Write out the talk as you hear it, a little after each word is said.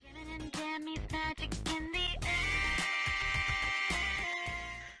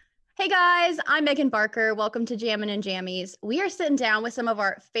Hey guys, I'm Megan Barker. Welcome to Jammin' and Jammies. We are sitting down with some of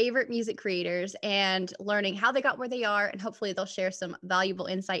our favorite music creators and learning how they got where they are, and hopefully they'll share some valuable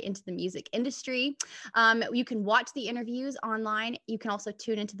insight into the music industry. You can watch the interviews online. You can also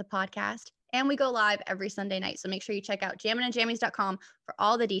tune into the podcast. And we go live every Sunday night. So make sure you check out jamminandjammies.com for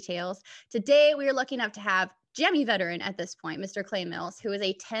all the details. Today, we are lucky enough to have Jammy veteran at this point, Mr. Clay Mills, who is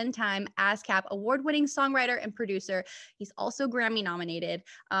a 10-time ASCAP award-winning songwriter and producer. He's also Grammy nominated.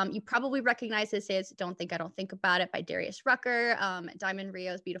 You probably recognize his hits Don't Think I Don't Think About It by Darius Rucker, Diamond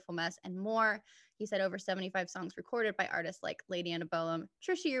Rio's Beautiful Mess, and more. He's had over 75 songs recorded by artists like Lady Antebellum,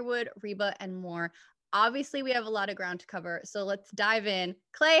 Trisha Yearwood, Reba, and more. Obviously, we have a lot of ground to cover, so let's dive in.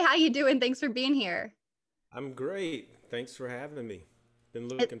 Clay, how you doing? Thanks for being here. I'm great. Thanks for having me. Been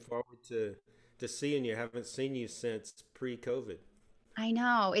It, looking forward to seeing you. Haven't seen you since pre-COVID. I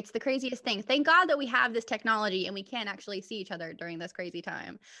know it's the craziest thing. Thank God that we have this technology and we can actually see each other during this crazy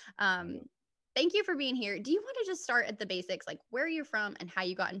time. I Um, know. Thank you for being here. Do you want to just start at the basics, like where you're from and how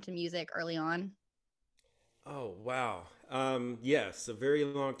you got into music early on? Oh, wow. Yes, a very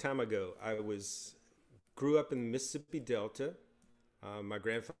long time ago. I was grew up in the Mississippi Delta. My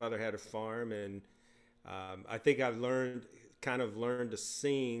grandfather had a farm, and I think I learned to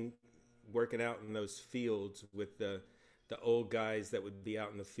sing working out in those fields with the old guys that would be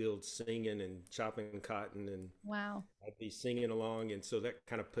out in the field singing and chopping cotton, and Wow. I'd be singing along, and so that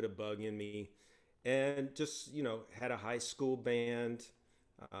kind of put a bug in me. And just had a high school band.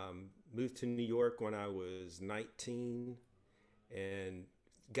 Moved to New York when I was 19, and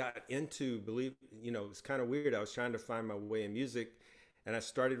got into believe it's kind of weird. I was trying to find my way in music, and I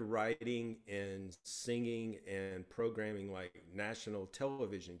started writing and singing and programming like national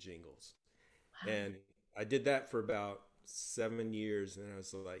television jingles. Wow. And I did that for about 7 years, and I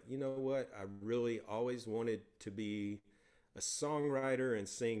was like, you know what? I really always wanted to be a songwriter and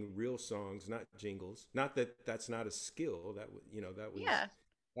sing real songs, not jingles. Not that that's not a skill. Yeah,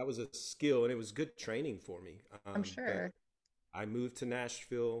 that was a skill, and it was good training for me. I'm But sure. I moved to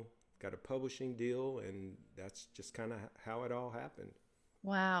Nashville, got a publishing deal, and that's just kind of how it all happened.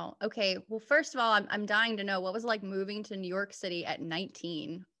 Wow. Okay. Well, first of all, I'm dying to know what was it like moving to New York City at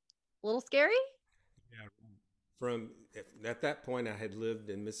 19? A little scary? Yeah. From at that point, I had lived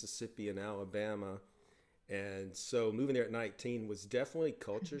in Mississippi and Alabama, and so moving there at 19 was definitely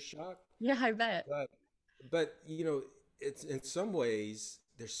culture shock. Yeah, I bet. But it's in some ways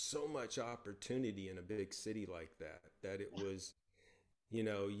there's so much opportunity in a big city like that that it was,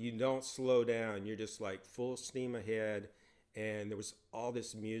 you don't slow down. You're just like full steam ahead, and there was all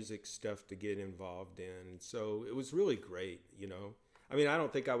this music stuff to get involved in. So it was really great. I mean, I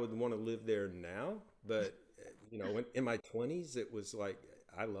don't think I would want to live there now, but in my 20s, it was like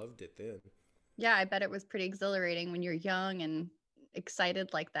I loved it then. Yeah, I bet it was pretty exhilarating when you're young and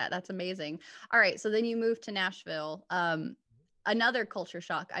excited like that. That's amazing. All right, so then you moved to Nashville. Another culture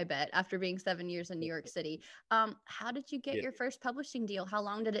shock, I bet, after being 7 years in New York City. How did you get Yeah. your first publishing deal? How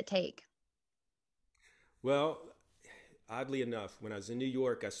long did it take? Well, oddly enough, when I was in New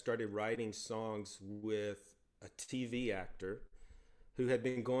York, I started writing songs with a TV actor who had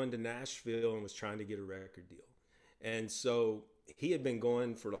been going to Nashville and was trying to get a record deal. And so he had been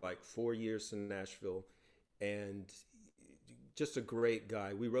going for like 4 years to Nashville, and just a great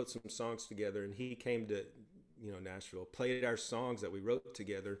guy. We wrote some songs together, and he came to Nashville, played our songs that we wrote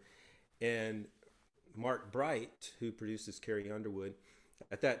together, and Mark Bright, who produces Carrie Underwood,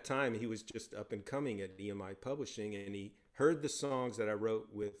 at that time he was just up and coming at EMI Publishing, and he heard the songs that I wrote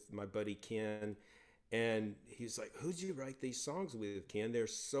with my buddy Ken, and he's like, "Who'd you write these songs with, Ken? They're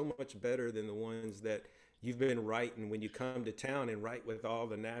so much better than the ones that you've been writing when you come to town and write with all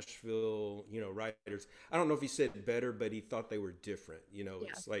the Nashville, writers." I don't know if he said better, but he thought they were different. Yeah.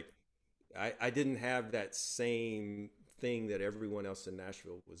 It's like I didn't have that same thing that everyone else in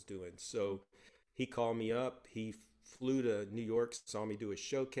Nashville was doing. So he called me up. He flew to New York, saw me do a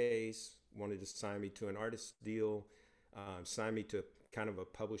showcase, wanted to sign me to an artist deal, sign me to kind of a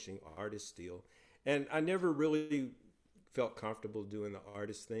publishing artist deal. And I never really felt comfortable doing the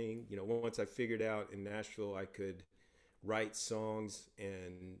artist thing. Once I figured out in Nashville I could write songs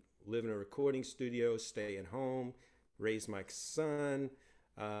and live in a recording studio, stay at home, raise my son,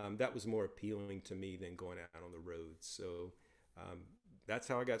 that was more appealing to me than going out on the road. So um, that's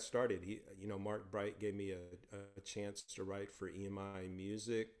how I got started. Mark Bright gave me a chance to write for EMI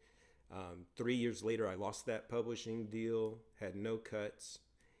Music. 3 years later, I lost that publishing deal, had no cuts,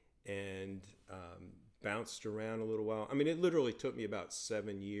 and bounced around a little while. I mean, it literally took me about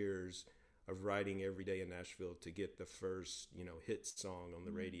 7 years of writing every day in Nashville to get the first, hit song on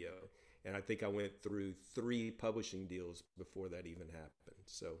the radio. And I think I went through three publishing deals before that even happened.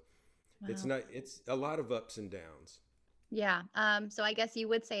 So It's Wow. not, it's a lot of ups and downs. Yeah. So I guess you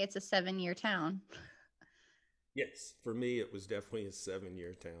would say it's a 7-year town. Yes, for me, it was definitely a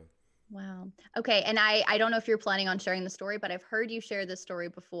 7-year town. Wow. Okay. And I don't know if you're planning on sharing the story, but I've heard you share this story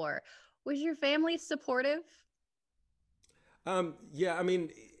before. Was your family supportive? Yeah, I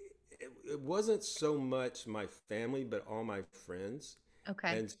mean, it wasn't so much my family, but all my friends.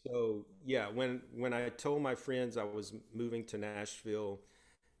 Okay. And so, yeah, when I told my friends I was moving to Nashville,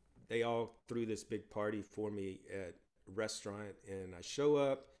 they all threw this big party for me at a restaurant, and I show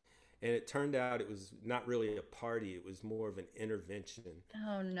up, and it turned out it was not really a party; it was more of an intervention.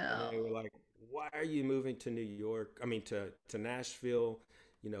 Oh And they were no. like, "Why are you moving to New York? I mean, to Nashville?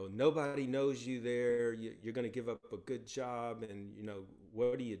 You know, nobody knows you there. You're going to give up a good job, and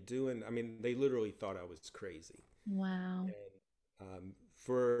what are you doing?" I mean, they literally thought I was crazy. Wow.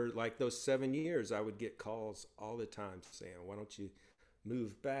 For like those 7 years, I would get calls all the time saying, "Why don't you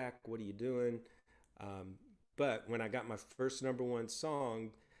move back? What are you doing?" Um, but when I got my first number one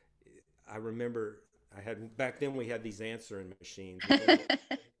song, I remember I had back then we had these answering machines with the little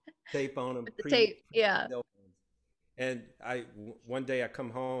tape on them, With the tape. pre Yeah. cell phones. And one day I come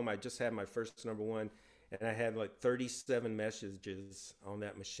home, I just had my first number one, and I had like 37 messages on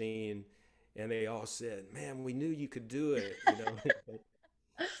that machine, and they all said, "Man, we knew you could do it."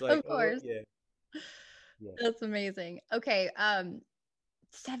 It's like, Of oh course. yeah, yeah. That's amazing. Okay.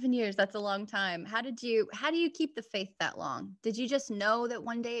 7 years, that's a long time. How do you keep the faith that long? Did you just know that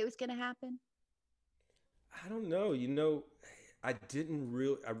one day it was gonna happen? I don't know. I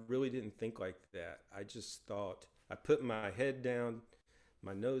really didn't think like that. I just thought I put my head down,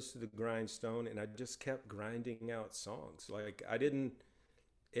 my nose to the grindstone, and I just kept grinding out songs. Like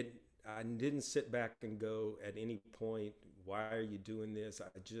it I didn't sit back and go at any point, why are you doing this?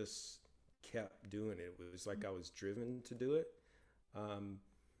 I just kept doing it. It was like I was driven to do it. Um,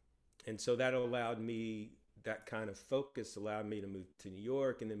 and so that allowed me that kind of focus allowed me to move to New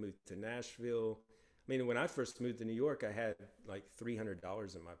York and then move to Nashville. I mean, when I first moved to New York, I had like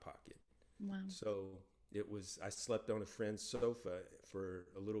 $300 in my pocket. Wow. So I slept on a friend's sofa for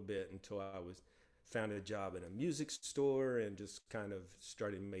a little bit until I was found a job in a music store and just kind of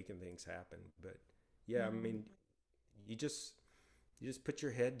started making things happen. But yeah, I Wow. mean, you just you just put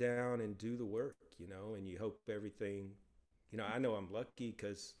your head down and do the work, and you hope everything, I know I'm lucky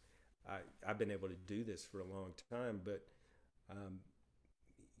because I've been able to do this for a long time, but um,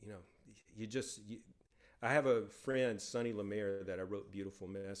 you know, you just you, I have a friend, Sonny Lemire, that I wrote "Beautiful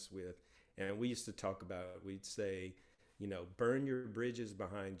Mess" with, and we used to talk about. We'd say, burn your bridges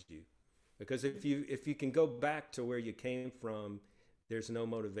behind you, because if you can go back to where you came from, there's no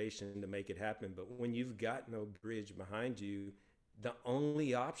motivation to make it happen. But when you've got no bridge behind you, the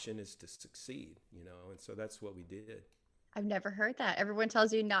only option is to succeed. And so that's what we did. I've never heard that. Everyone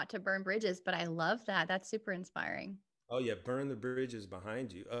tells you not to burn bridges, but I love that. That's super inspiring. Oh yeah, burn the bridges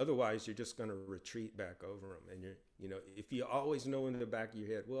behind you. Otherwise, you're just going to retreat back over them. And if you always know in the back of your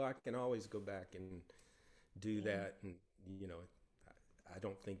head, well, I can always go back and do Yeah. that. And you know, I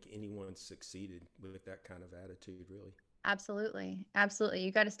don't think anyone succeeded with that kind of attitude, really. Absolutely. Absolutely.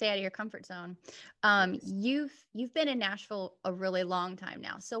 You got to stay out of your comfort zone. Yes. You've been in Nashville a really long time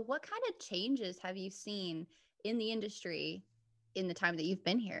now. So what kind of changes have you seen in the industry in the time that you've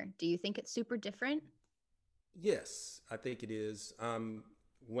been here? Do you think it's super different? Yes, I think it is.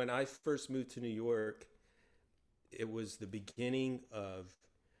 When I first moved to New York, it was the beginning of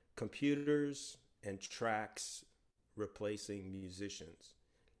computers and tracks replacing musicians.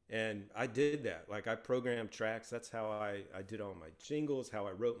 And I did that. Like I programmed tracks. That's how I did all my jingles, how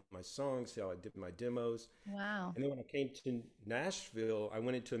I wrote my songs, how I did my demos. Wow. And then when I came to Nashville, I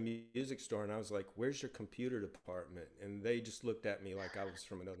went into a music store and I was like, "Where's your computer department?" And they just looked at me like I was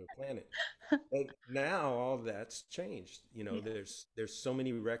from another planet. But now all that's changed. Yeah. There's so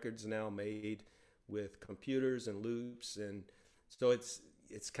many records now made with computers and loops, and so it's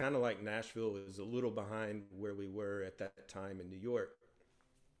kind of like Nashville is a little behind where we were at that time in New York.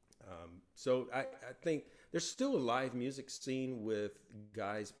 So I think there's still a live music scene with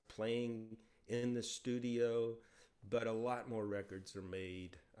guys playing in the studio, but a lot more records are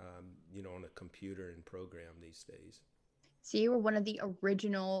made, on a computer and program these days. So you were one of the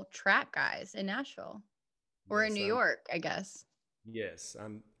original track guys in Nashville or in Yes, New York, I guess.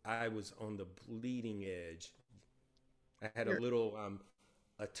 I was on the bleeding edge. I had a You're little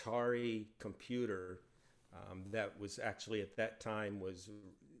Atari computer that was actually at that time was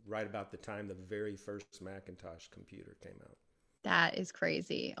right about the time the very first Macintosh computer came out. That is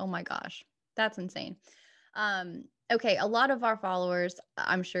crazy. Oh my gosh. That's insane. Okay, a lot of our followers,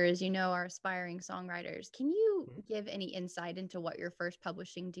 I'm sure, as you know, are aspiring songwriters. Can you Mhm. give any insight into what your first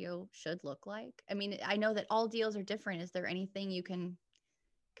publishing deal should look like? I mean, I know that all deals are different. Is there anything you can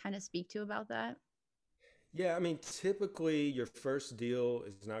kind of speak to about that? Yeah, I mean, typically your first deal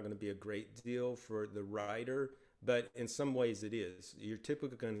is not going to be a great deal for the writer, but in some ways it is. You're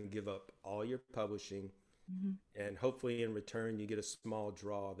typically going to give up all your publishing, Mhm. and hopefully in return you get a small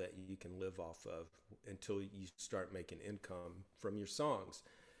draw that you can live off of until you start making income from your songs.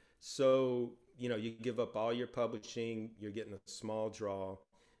 So, you give up all your publishing, you're getting a small draw,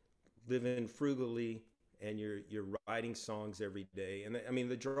 living frugally, and you're writing songs every day. And I mean,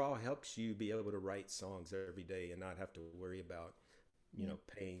 the draw helps you be able to write songs every day and not have to worry about, Yeah.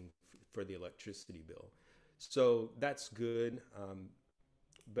 paying for the electricity bill. So that's good.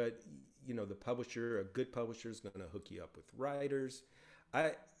 But the publisher, a good publisher, is going to hook you up with writers.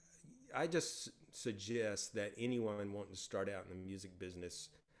 I I just suggest that anyone wanting to start out in the music business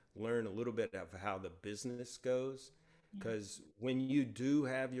learn a little bit of how the business goes. Yeah. Because when you do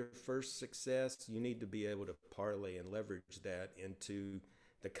have your first success, you need to be able to parlay and leverage that into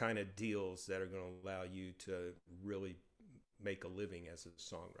the kind of deals that are going to allow you to really make a living as a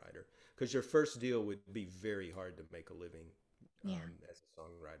songwriter. Because your first deal would be very hard to make a living Yeah. as a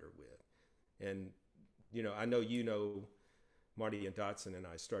songwriter with. And I know Marty and Dotson and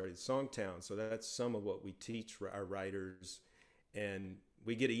I started Songtown, so that's some of what we teach for our writers. And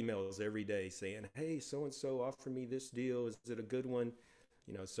we get emails every day saying, "Hey, so and so offered me this deal. Is it a good one?"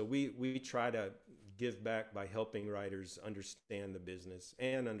 So we try to give back by helping writers understand the business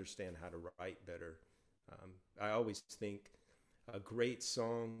and understand how to write better. I always think a great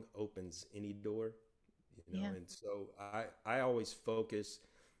song opens any door, Yeah. and so I always focus.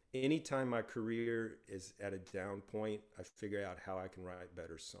 Anytime my career is at a down point, I figure out how I can write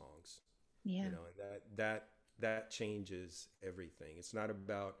better songs. Yeah. And that changes everything. It's not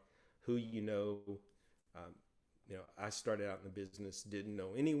about who you know. Um, I started out in the business, didn't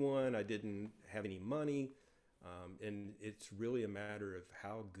know anyone, I didn't have any money, and it's really a matter of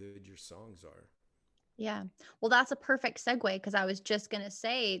how good your songs are. Yeah. Well, that's a perfect segue because I was just going to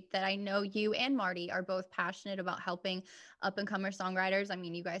say that I know you and Marty are both passionate about helping up and comer songwriters. I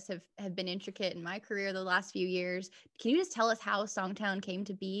mean, you guys have been intricate in my career the last few years. Can you just tell us how Songtown came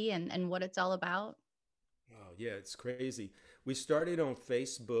to be and what it's all about? Oh, yeah, it's crazy. We started on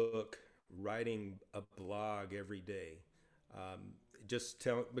Facebook writing a blog every day. Um, just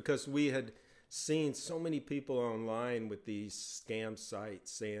tell because we had seen so many people online with these scam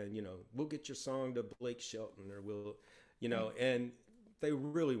sites saying, we'll get your song to Blake Shelton or Right. and they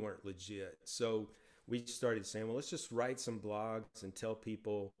really weren't legit. So we started saying, well, let's just write some blogs and tell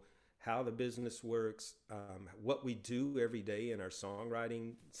people how the business works, what we do every day in our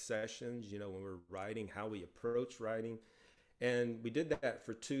songwriting sessions, when we're writing, how we approach writing. And we did that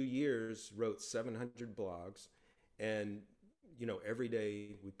for 2 years, wrote 700 blogs. And, every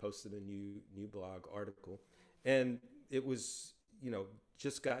day we posted a new blog article. And it was,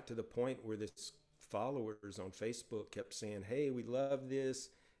 just got to the point where this followers on Facebook kept saying, "Hey, we love this.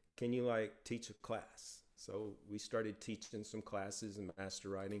 Can you teach a class?" So we started teaching some classes in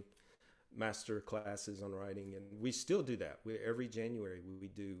master classes on writing, and we still do that. Every January we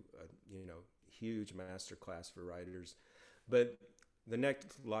do a huge master class for writers. But the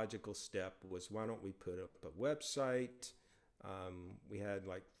next logical step was, why don't we put up a website? We had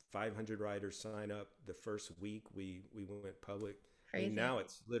like 500 writers sign up the first week we went public. I mean, Crazy. now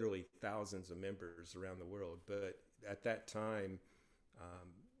it's literally thousands of members around the world, but at that time, um,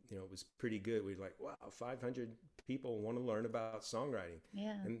 it was pretty good. We were like, wow, 500 people want to learn about songwriting.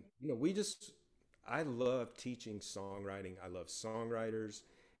 Yeah. And, I love teaching songwriting. I love songwriters.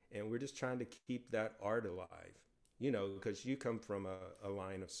 And we're just trying to keep that art alive, because you come from a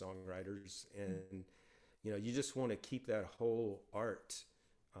line of songwriters, and, you just want to keep that whole art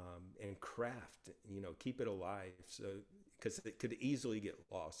and craft, keep it alive. So, because it could easily get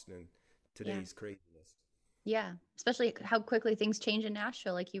lost in Yeah. today's craziness. Yeah, especially how quickly things change in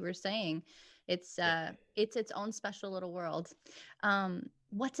Nashville, like you were saying. Yeah. It's its own special little world.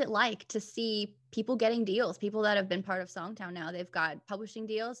 What's it like to see people getting deals? People that have been part of Songtown now, they've got publishing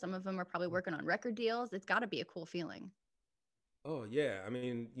deals. Some of them are probably working on record deals. It's got to be a cool feeling. Oh yeah, I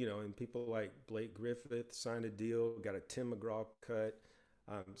mean, and people like Blake Griffith signed a deal, got a Tim McGraw cut.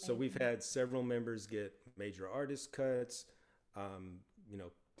 So we've Amazing. had several members get major artist cuts. Um, you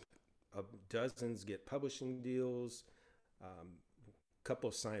know, dozens get publishing deals.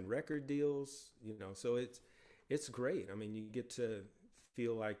 Couple sign record deals. So it's great. I mean, you get to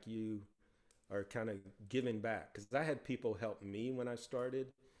feel like you are kind of giving back, because I had people help me when I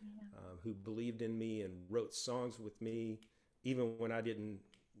started. who believed in me and wrote songs with me, even when I didn't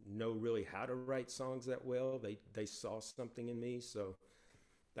know really how to write songs that well. They saw something in me, so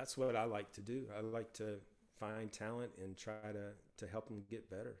that's what I like to do. I like to find talent and try to help them get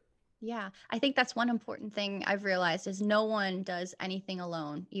better. Yeah, I think that's one important thing I've realized is no one does anything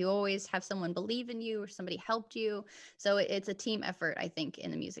alone. You always have someone believe in you or somebody helped you. So it's a team effort, I think, in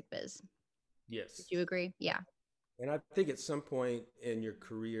the music biz. Would Yes. you agree? Yeah. And I think at some point in your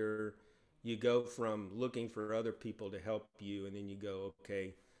career, you go from looking for other people to help you, and then you go,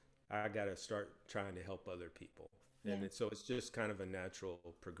 okay, I got to start trying to help other people. Yeah. So it's just kind of a natural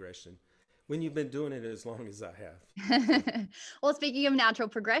progression when you've been doing it as long as I have. So, Well, speaking of natural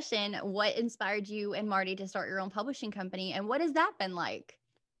progression, what inspired you and Marty to start your own publishing company and what has that been like?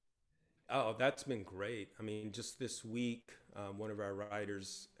 oh, that's been great. I mean, just this week, one of our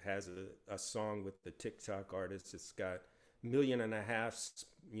writers has a song with the TikTok artist. It's got 1.5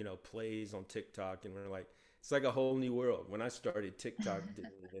 million, plays on TikTok, and we're like, it's like a whole new world. When I started, TikTok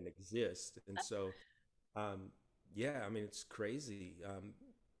didn't even exist, and so um, yeah, I mean, it's crazy.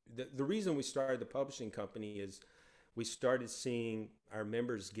 The reason we started the publishing company is we started seeing our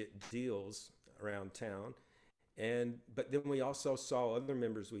members get deals around town, and but then we also saw other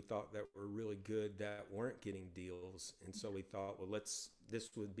members we thought that were really good that weren't getting deals, and so we thought, well, let's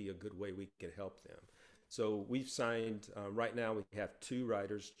this would be a good way we could help them. So we've signed right now. We have two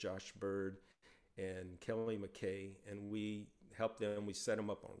writers, Josh Bird and Kelly McKay, and we help them. We set them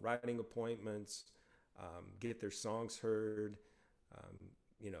up on writing appointments, get their songs heard.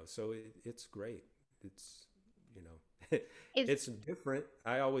 So it's great. It's you know, Is it's different.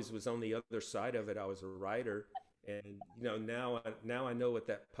 I always was on the other side of it. I was a writer, and now I know what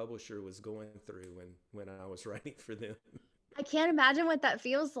that publisher was going through when I was writing for them. I can't imagine what that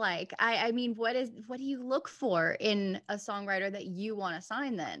feels like. I mean, what do you look for in a songwriter that you want to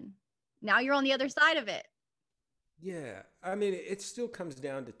sign then? Now you're on the other side of it. Yeah, I mean, it still comes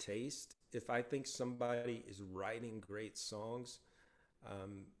down to taste. If I think somebody is writing great songs,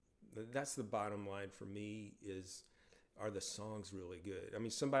 um, that's the bottom line for me. Is are the songs really good? I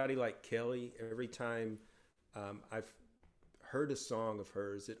mean, somebody like Kelly, every time I've heard a song of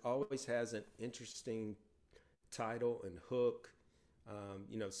hers, it always has an interesting title and hook.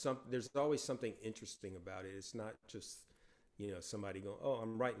 There's always something interesting about it. It's not just somebody going, "Oh,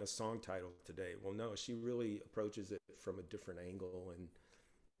 I'm writing a song title today." Well, no, she really approaches it from a different angle. And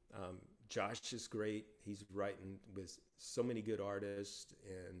Josh is great. He's writing with so many good artists,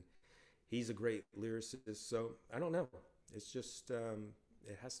 and he's a great lyricist. So I don't know. It's just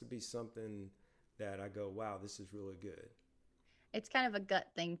it has to be something that I go, "Wow, this is really good." It's kind of a gut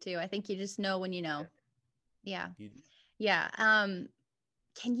thing too. I think you just know when you know. Yeah. You, Yeah.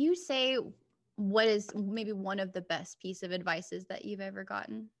 Can you say what is maybe one of the best piece of advices that you've ever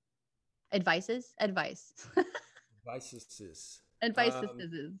gotten? Advices? Advice. Vices. Advices.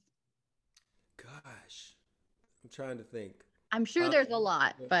 Um, Gosh, I'm trying to think. I'm sure Um, there's a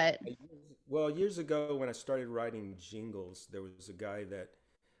lot, but well, years ago when I started writing jingles, there was a guy that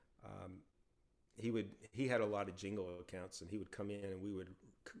um, he had a lot of jingle accounts, and he would come in and we would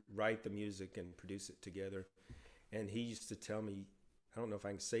write the music and produce it together. And he used to tell me, I don't know if I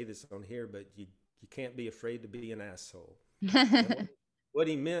can say this on here, but you can't be afraid to be an asshole. And what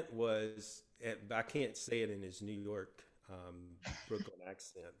he meant was, I can't say it in his New York Brooklyn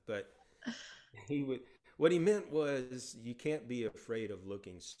accent, but he would what he meant was you can't be afraid of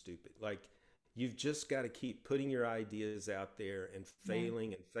looking stupid. Like you've just got to keep putting your ideas out there and yeah.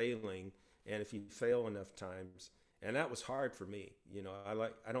 failing, and if you fail enough times, and that was hard for me.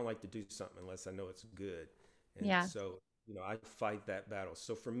 I don't like to do something unless I know it's good. And Yeah. so I fight that battle.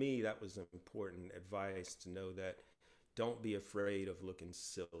 So for me that was important advice, to know that don't be afraid of looking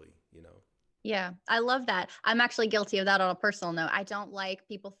silly. Yeah, I love that. I'm actually guilty of that on a personal note. I don't like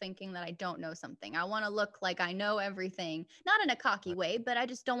people thinking that I don't know something. I want to look like I know everything, not in a cocky way, but I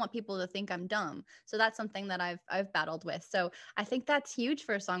just don't want people to think I'm dumb. So that's something that I've battled with. So I think that's huge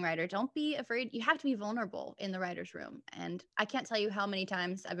for a songwriter. Don't be afraid. You have to be vulnerable in the writer's room. And I can't tell you how many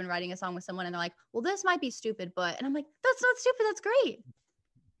times I've been writing a song with someone and they're like, "Well, this might be stupid, but," and I'm like, "That's not stupid. That's great."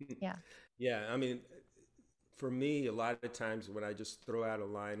 Yeah. Yeah, I mean, for me, a lot of times when I just throw out a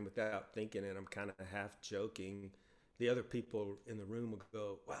line without thinking and I'm kind of half joking, the other people in the room will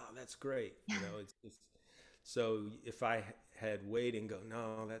go, "Wow, that's great." It's just so if I had weight and go,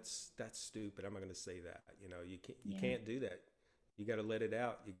 "No, that's stupid. I'm not going to say that." You Yeah. can't do that. You got to let it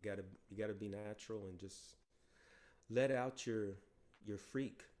out. You got to be natural and just let out your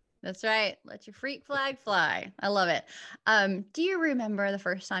freak. That's right. Let your freak flag fly. I love it. Do you remember the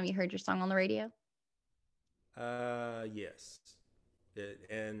first time you heard your song on the radio? Yes.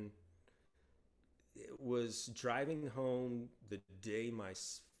 And it was driving home the day my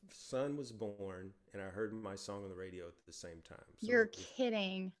son was born, and I heard my song on the radio at the same time. So You're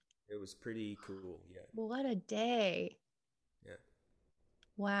kidding. it was pretty cool. Yeah. What a day. Yeah.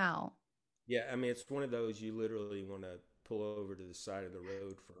 Wow. Yeah. I mean, it's one of those you literally want to pull over to the side of the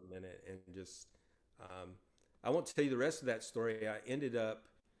road for a minute and just, um, I won't tell you the rest of that story. I ended up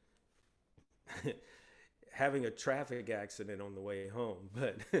having a traffic accident on the way home,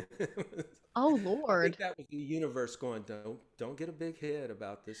 but Oh, I think Lord. that was the universe going, don't get a big head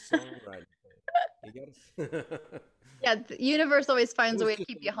about this songwriting thing. You gotta. Yeah, the universe always It finds a was way to just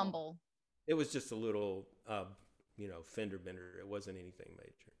a keep you little. humble. It was just a little, fender bender. It wasn't anything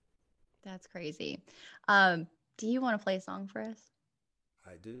major. That's crazy. Um, do you want to play a song for us?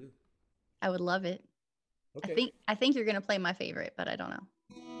 I do. I would love it. Okay. I think you're gonna play my favorite, but I don't know.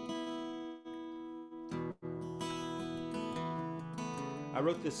 I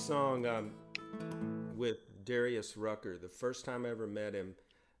wrote this song with Darius Rucker. The first time I ever met him,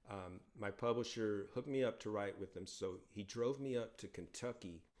 my publisher hooked me up to write with him. So he drove me up to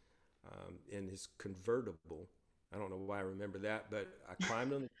Kentucky in his convertible. I don't know why I remember that, but I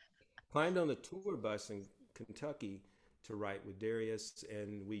climbed on the tour bus in Kentucky to write with Darius,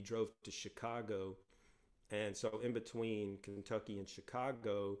 and we drove to Chicago. And so in between Kentucky and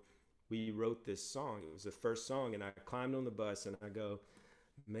Chicago, we wrote this song. It was the first song, and I climbed on the bus and I go,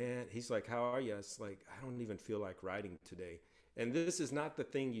 man, he's like, how are you? It's like, I don't even feel like writing today. And this is not the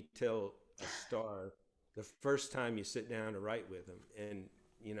thing you tell a star the first time you sit down to write with him. And,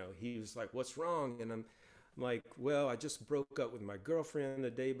 he was like, what's wrong? And I'm like, well, I just broke up with my girlfriend the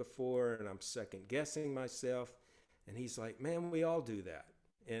day before and I'm second guessing myself. And he's like, man, we all do that.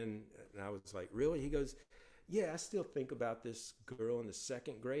 And I was like, really? He goes, yeah, I still think about this girl in the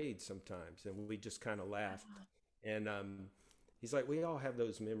second grade sometimes. And we just kind of laughed. And he's like, we all have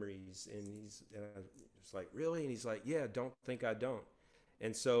those memories. And I was like, really? And he's like, yeah, don't think I don't.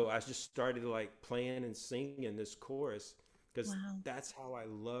 And so I just started like playing and singing this chorus because Wow. that's how I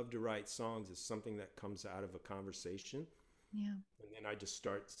love to write songs, is something that comes out of a conversation. Yeah. And then I just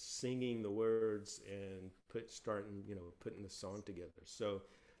start singing the words and putting the song together. So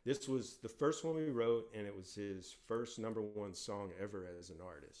this was the first one we wrote, and it was his first number one song ever as an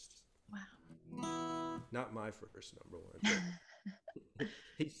artist. Wow. Not my first number one, but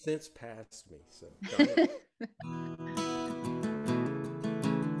he's since passed me. So darn it.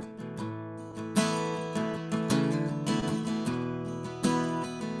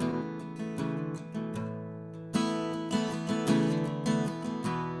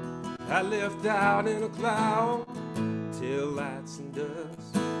 I left out in a cloud, tail lights and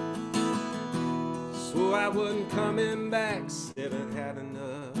dust. Swore I wasn't coming back, said I had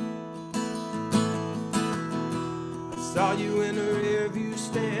enough. I saw you in the rear view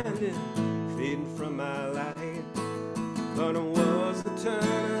standing, fading from my light. But it was the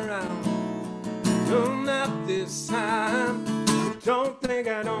turnaround. No, not this time. Don't think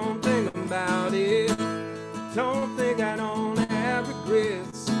I don't think about it. Don't think I don't have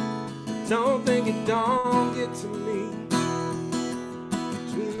regrets. Don't think it don't get to me.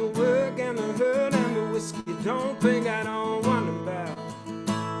 Between the work and the hurt and the whiskey, don't think I don't wonder about.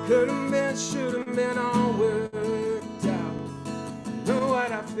 Could've been, should've been, all worked out. I know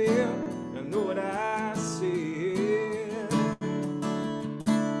what I feel, I know what I see.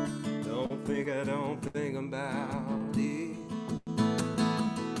 Don't think I don't think about it.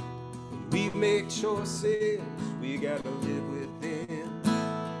 We make choices, we gotta live with them.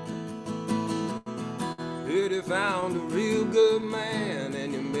 Heard you found a real good man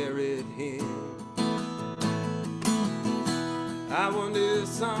and you married him. I wonder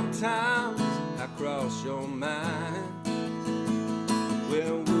sometimes I cross your mind.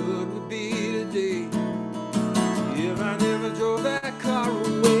 Where would we be today if I never drove that car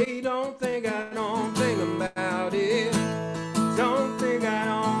away? Don't think I don't think about it. Don't think I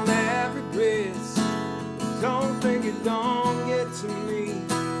don't have regrets. Don't think it don't get to me.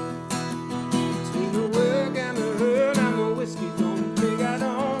 Between the work and the hurt and the whiskey, don't think I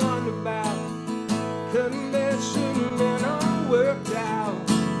don't wonder about. Couldn't be, shouldn't been all worked out.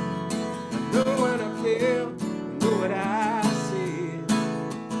 I know what I feel, I know what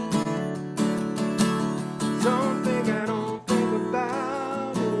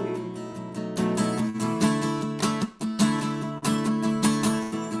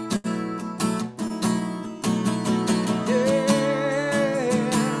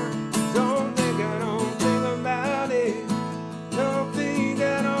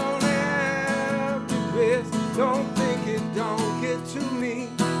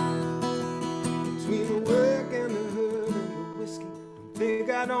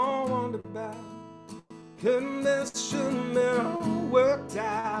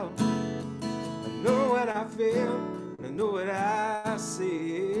I feel, I know what I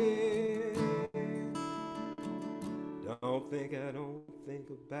see. Don't think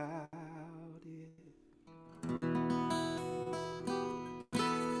about it.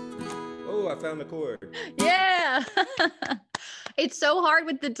 Oh, I found the chord. Yeah. It's so hard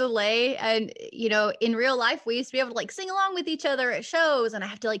with the delay. And, in real life, we used to be able to like sing along with each other at shows, and I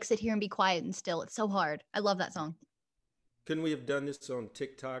have to like sit here and be quiet and still. It's so hard. I love that song. Couldn't we have done this on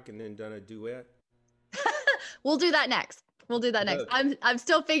TikTok and then done a duet? We'll do that next. We'll do that next. I'm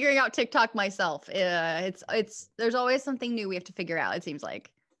still figuring out TikTok myself. It's there's always something new we have to figure out, it seems like.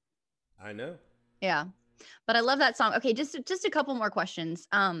 I know. Yeah. But I love that song. Okay, just a couple more questions.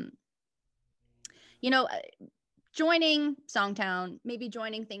 You know, joining Songtown, maybe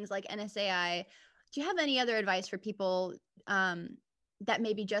joining things like NSAI. Do you have any other advice for people that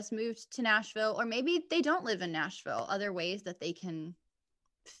maybe just moved to Nashville, or maybe they don't live in Nashville? Other ways that they can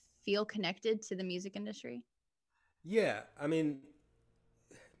feel connected to the music industry? Yeah, I mean,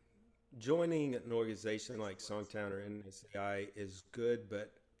 joining an organization like Songtown or NSAI is good,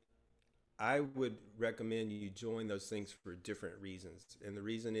 but I would recommend you join those things for different reasons. And the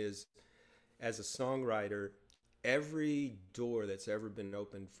reason is, as a songwriter, every door that's ever been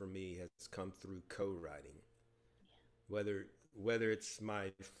opened for me has come through co-writing. Whether it's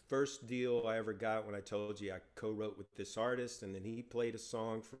my first deal I ever got when I told you I co-wrote with this artist and then he played a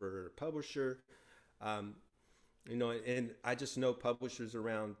song for a publisher, um, and I just know publishers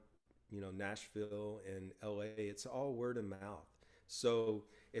around, Nashville and LA, it's all word of mouth. So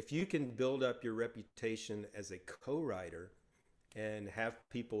if you can build up your reputation as a co-writer and have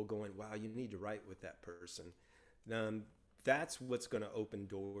people going, wow, you need to write with that person, um, that's what's going to open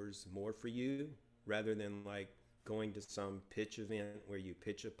doors more for you rather than like going to some pitch event where you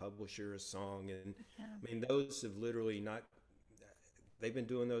pitch a publisher a song. And Yeah. I mean, those have literally not, they've been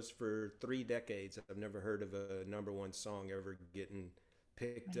doing those for 3 decades. I've never heard of a number one song ever getting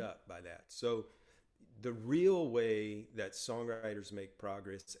picked Right. up by that. So the real way that songwriters make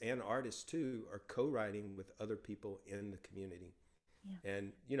progress, and artists too, are co-writing with other people in the community. Yeah.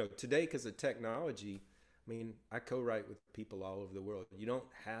 And today, because of technology, I mean, I co-write with people all over the world. You don't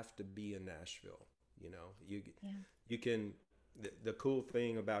have to be in Nashville. You Yeah. you can. The cool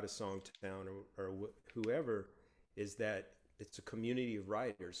thing about a Songtown or whoever is that it's a community of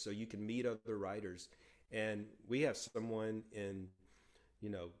writers, so you can meet other writers. And we have someone in you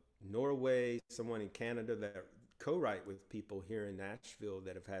know Norway, someone in Canada that co-write with people here in Nashville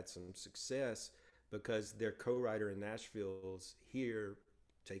that have had some success because their co-writer in Nashville's here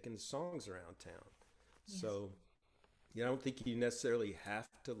taking the songs around town. Yes. So I don't think you necessarily have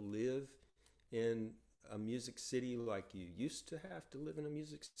to live in a music city like you used to have to live in a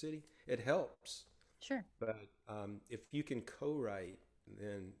music city. It helps, Sure. but if you can co-write,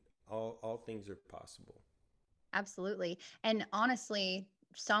 then all things are possible. Absolutely. And honestly,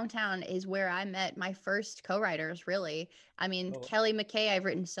 Songtown is where I met my first co-writers, really. I mean, Oh, Kelly McKay, I've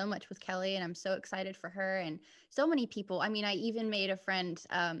written so much with Kelly and I'm so excited for her and so many people. I mean, I even made a friend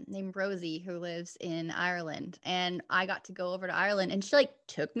named Rosie who lives in Ireland, and I got to go over to Ireland and she like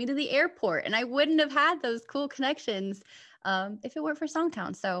took me to the airport, and I wouldn't have had those cool connections if it weren't for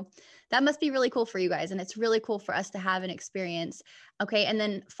Songtown. So that must be really cool for you guys. And it's really cool for us to have an experience. Okay. And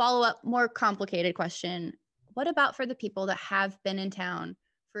then follow up, more complicated question. What about for the people that have been in town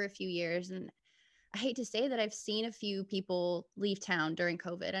for a few years? And I hate to say that I've seen a few people leave town during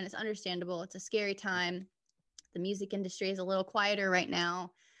COVID, and it's understandable. It's a scary time. The music industry is a little quieter right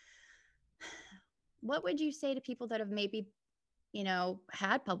now. What would you say to people that have maybe,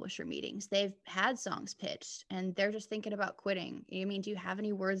 had publisher meetings? They've had songs pitched and they're just thinking about quitting. I mean, do you have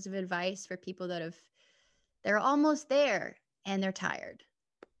any words of advice for people they're almost there and they're tired?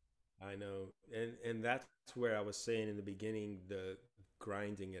 I know, and that's where I was saying in the beginning, the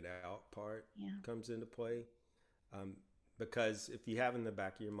grinding it out part Yeah. comes into play. Um, because if you have in the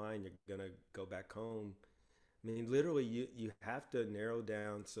back of your mind you're gonna go back home, I mean, literally, you have to narrow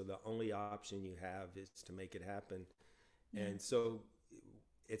down so the only option you have is to make it happen. Yeah. And so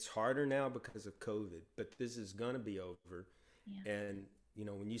it's harder now because of COVID, but this is going to be over. Yeah. And,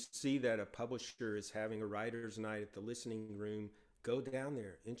 when you see that a publisher is having a writer's night at the listening room, go down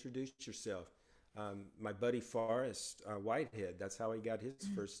there, introduce yourself. My buddy Forrest Whitehead, that's how he got his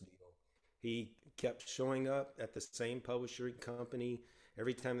Mm. first deal. He kept showing up at the same publishing company.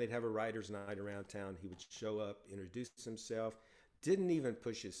 Every time they'd have a writer's night around town, he would show up, introduce himself, didn't even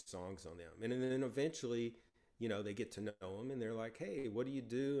push his songs on them. And then eventually, they get to know him and they're like, hey, what do you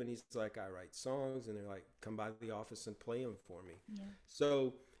do? And he's like, I write songs. And they're like, come by the office and play them for me. Yeah.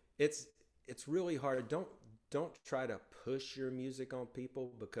 So it's really hard. Don't try to push your music on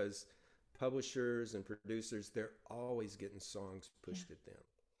people because publishers and producers, they're always getting songs pushed at them.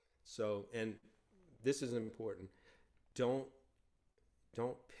 So, and this is important. Don't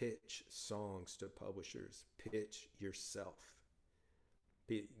pitch songs to publishers. Pitch yourself.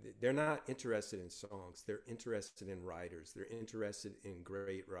 They're not interested in songs. They're interested in writers. They're interested in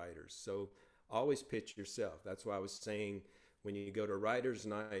great writers. So always pitch yourself. That's why I was saying, when you go to writer's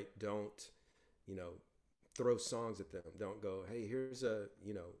night, don't, throw songs at them. Don't go, hey, here's a,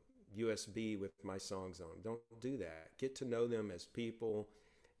 USB with my songs on. Don't do that. Get to know them as people,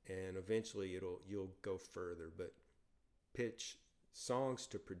 and eventually you'll go further. But pitch songs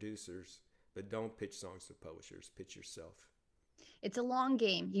to producers, but don't pitch songs to publishers. Pitch yourself. It's a long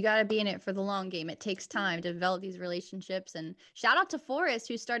game. You got to be in it for the long game. It takes time to develop these relationships. And shout out to Forrest,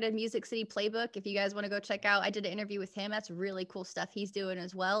 who started Music City Playbook. If you guys want to go check out, I did an interview with him. That's really cool stuff he's doing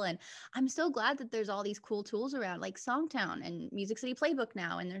as well. And I'm so glad that there's all these cool tools around, like Songtown and Music City Playbook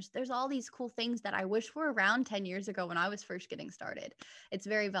now. And there's all these cool things that I wish were around 10 years ago when I was first getting started. It's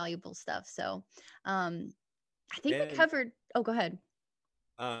very valuable stuff. So I think we covered. Oh, go ahead.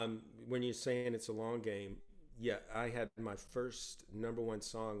 When you're saying it's a long game, yeah, I had my first #1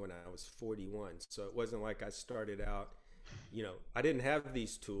 song when I was 41. So it wasn't like I started out, I didn't have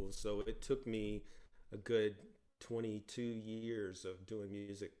these tools. So it took me a good 22 years of doing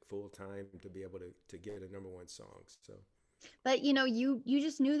music full time to be able to get a #1 song. So, but you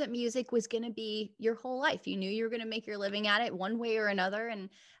just knew that music was going to be your whole life. You knew you were going to make your living at it one way or another.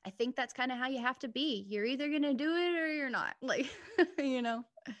 And I think that's kind of how you have to be. You're either going to do it or you're not, like,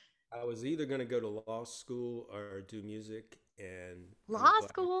 I was either going to go to law school or do music. And law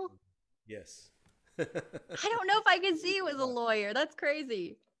school? Yes. I don't know if I could see you as a lawyer. That's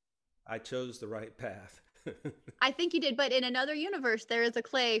crazy. I chose the right path. I think you did, but in another universe, there is a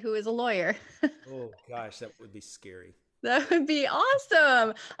Clay who is a lawyer. Oh gosh, that would be scary. That would be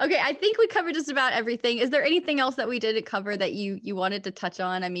awesome. Okay, I think we covered just about everything. Is there anything else that we didn't cover that you wanted to touch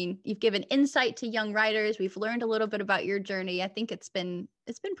on? I mean, you've given insight to young writers. We've learned a little bit about your journey. I think it's been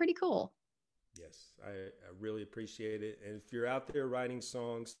pretty cool. Yes, I really appreciate it. And if you're out there writing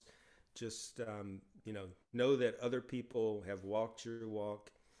songs, just know that other people have walked your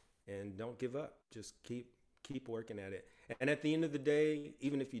walk, and don't give up. Just keep working at it. And at the end of the day,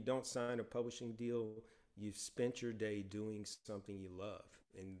 even if you don't sign a publishing deal, you've spent your day doing something you love.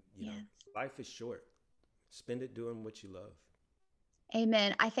 And life is short. Spend it doing what you love.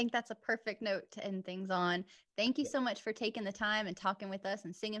 Amen. I think that's a perfect note to end things on. Thank you so much for taking the time and talking with us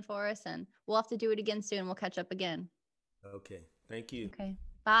and singing for us. And we'll have to do it again soon. We'll catch up again. Okay. Thank you. Okay.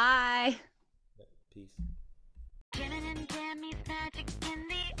 Bye. Peace. Jamming and Jammies, magic in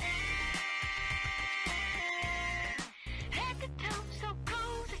the air. Head to toe, so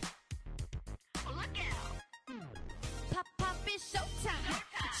cozy. Look out. Pop, it's showtime.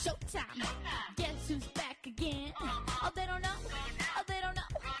 Showtime. Guess who's back again? Oh, they don't know. Oh, they don't know.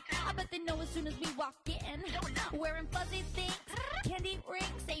 I bet they know as soon as we walk in. Wearing fuzzy things, candy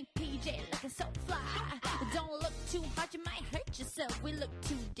rings, ain't PJ looking so fly. Don't look too hard, you might hurt yourself. We look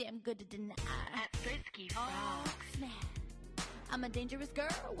too damn good to deny. At Frisky Frog. Oh, snap. I'm a dangerous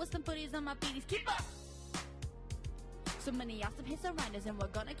girl with some footies on my beaties. Keep up. So many awesome hits and riders, and we're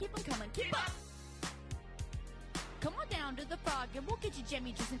gonna keep them coming. Keep up. Come on down to the frog, and we'll get you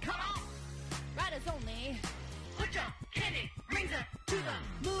jammy juice and come on. Riders only. Put your candy rings up to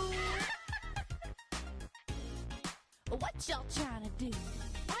the moon. What y'all trying to do?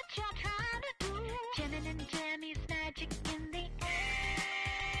 What y'all trying to do? Jamming and jamming.